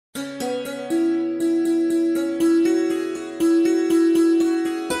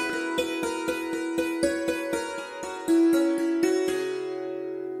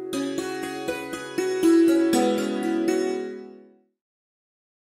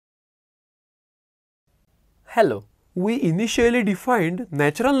Hello. We initially defined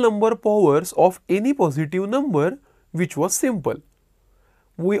natural number powers of any positive number, which was simple.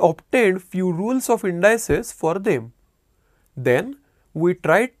 We obtained few rules of indices for them. Then we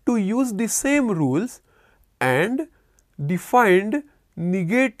tried to use the same rules and defined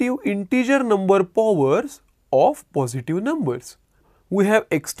negative integer number powers of positive numbers. We have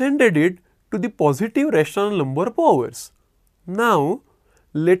extended it to the positive rational number powers. Now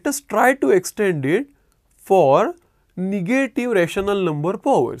let us try to extend it for negative rational number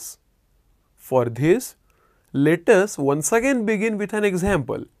powers. For this, let us once again begin with an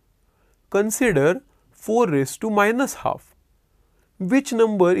example. Consider 4 raised to minus half. Which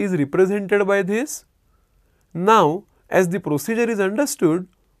number is represented by this? Now, as the procedure is understood,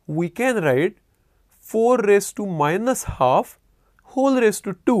 we can write 4 raised to minus half whole raised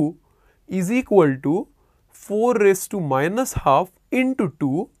to 2 is equal to 4 raised to minus half into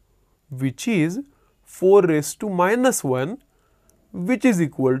 2, which is 4 raised to minus 1, which is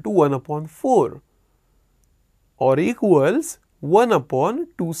equal to 1 upon 4, or equals 1 upon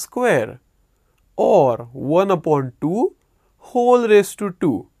 2 square, or 1 upon 2 whole raised to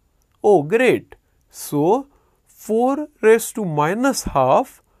 2. Oh great! So 4 raised to minus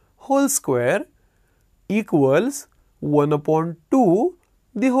half whole square equals 1 upon 2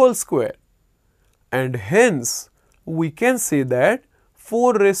 the whole square, and hence we can say that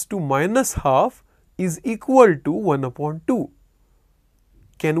 4 raised to minus half is equal to 1 upon 2.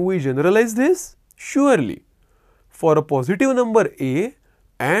 Can we generalize this? Surely. For a positive number a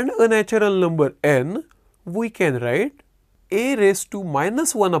and a natural number n, we can write a raised to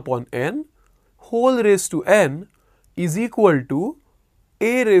minus 1 upon n whole raised to n is equal to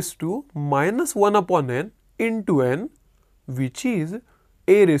a raised to minus 1 upon n into n, which is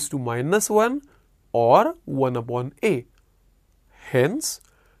a raised to minus 1 or 1 upon a. Hence,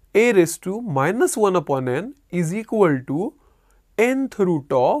 a raised to minus 1 upon n is equal to nth root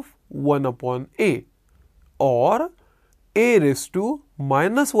of 1 upon a, or a raised to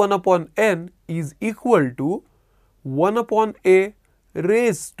minus 1 upon n is equal to 1 upon a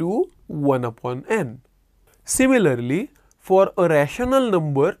raised to 1 upon n. Similarly, for a rational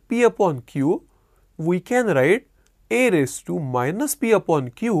number p upon q, we can write a raised to minus p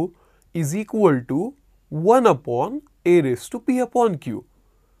upon q is equal to 1 upon a raised to p upon q,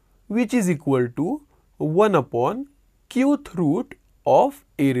 which is equal to 1 upon qth root of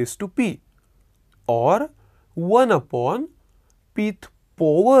a raised to p, or 1 upon pth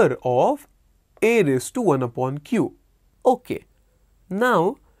power of a raised to 1 upon q. Okay,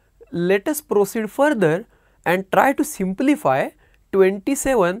 now let us proceed further and try to simplify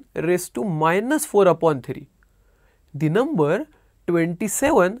 27 raised to minus 4 upon 3. The number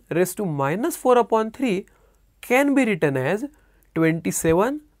 27 raised to minus 4 upon 3 can be written as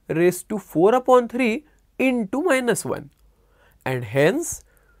 27 raised to 4 upon 3 into minus 1, and hence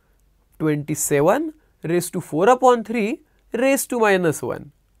 27 raised to 4 upon 3 raised to minus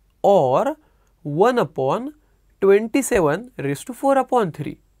 1, or 1 upon 27 raised to 4 upon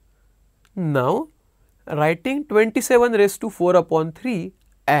 3. Now, writing 27 raised to 4 upon 3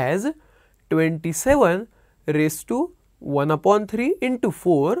 as 27 raised to 1 upon 3 into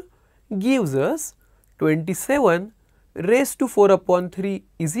 4 gives us 27 raised to 4 upon 3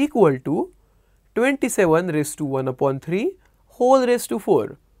 is equal to 27 raised to 1 upon 3 whole raised to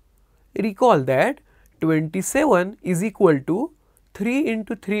 4. Recall that 27 is equal to 3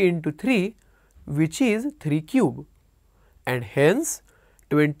 into 3 into 3, which is 3 cube, and hence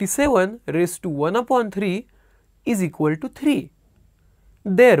 27 raised to 1 upon 3 is equal to 3.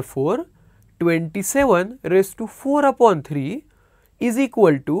 Therefore, 27 raised to 4 upon 3 is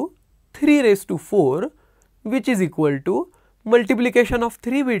equal to 3 raised to 4, which is equal to multiplication of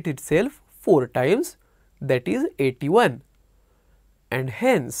 3 with itself 4 times, that is 81. And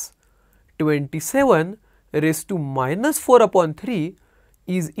hence 27 raised to minus 4 upon 3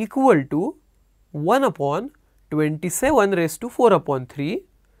 is equal to 1 upon 27 raised to 4 upon 3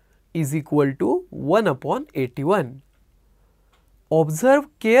 is equal to 1 upon 81. Observe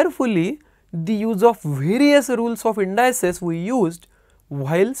carefully the use of various rules of indices we used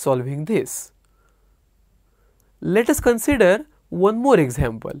while solving this. Let us consider one more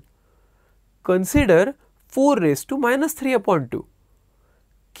example. Consider 4 raised to minus 3 upon 2.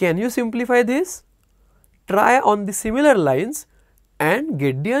 Can you simplify this? Try on the similar lines and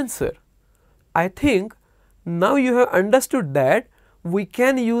get the answer. I think now you have understood that we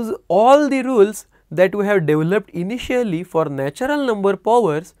can use all the rules that we have developed initially for natural number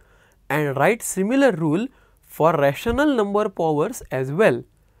powers and write similar rule for rational number powers as well.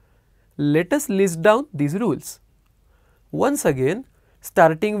 Let us list down these rules. Once again,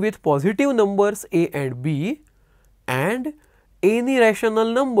 starting with positive numbers a and b and any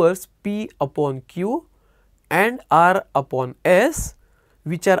rational numbers p upon q and r upon s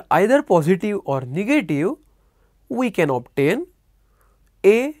which are either positive or negative, we can obtain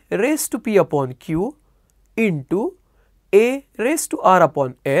a raised to p upon q into a raised to r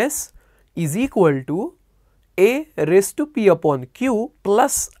upon s is equal to a raised to p upon q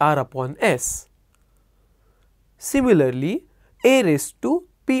plus r upon s. Similarly, a raised to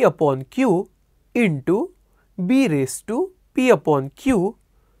p upon q into b raised to p upon q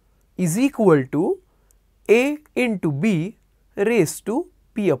is equal to a into b raised to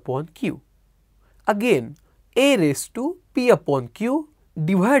p upon q. Again, a raised to p upon q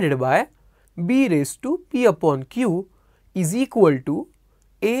divided by b raised to p upon q is equal to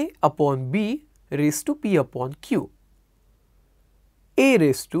a upon b raised to p upon q. A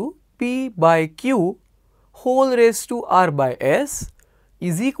raised to p by q whole raised to r by s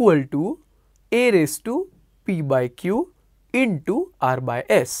is equal to a raised to p by q into r by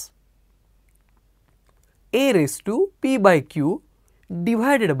s. A raised to p by q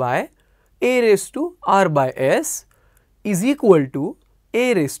divided by a raised to r by s is equal to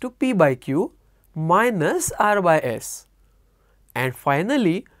a raised to p by q minus r by s. And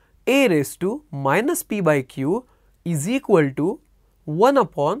finally, a raised to minus p by q is equal to 1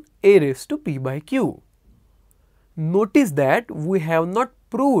 upon a raised to p by q. Notice that we have not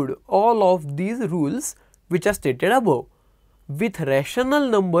proved all of these rules which are stated above with rational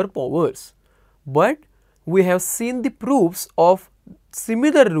number powers, but we have seen the proofs of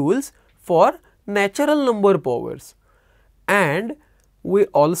similar rules for natural number powers, and we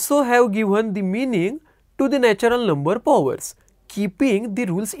also have given the meaning to the natural number powers, keeping the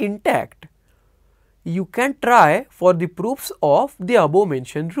rules intact. You can try for the proofs of the above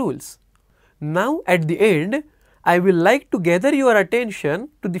mentioned rules. Now at the end, I will like to gather your attention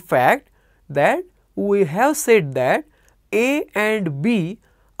to the fact that we have said that a and b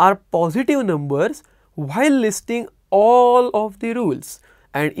are positive numbers while listing all of the rules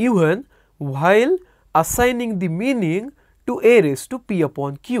and even while assigning the meaning to a raised to p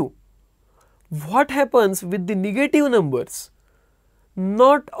upon q. What happens with the negative numbers?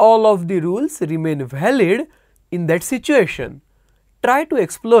 Not all of the rules remain valid in that situation. Try to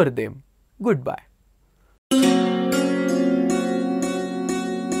explore them. Goodbye.